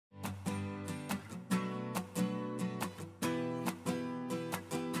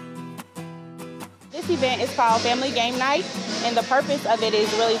This event is called Family Game Night, and the purpose of it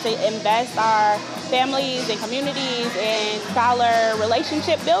is really to invest our families and communities in scholar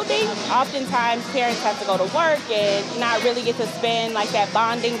relationship building. Oftentimes parents have to go to work and not really get to spend like that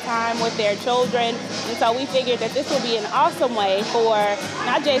bonding time with their children. And so we figured that this will be an awesome way for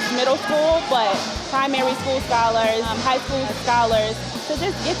not just middle school, but primary school scholars, high school scholars, to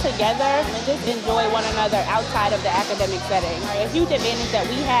just get together and just enjoy one another outside of the academic setting. A huge advantage that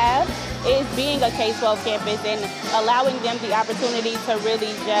we have is being a K-12 campus and allowing them the opportunity to really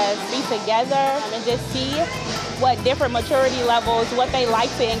just be together and just see what different maturity levels, what they like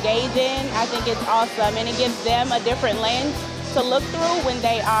to engage in. I think it's awesome, and it gives them a different lens to look through when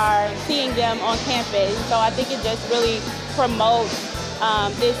they are seeing them on campus. So I think it just really promotes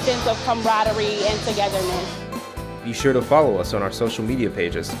this sense of camaraderie and togetherness. Be sure to follow us on our social media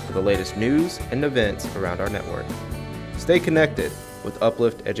pages for the latest news and events around our network. Stay connected with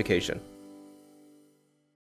Uplift Education.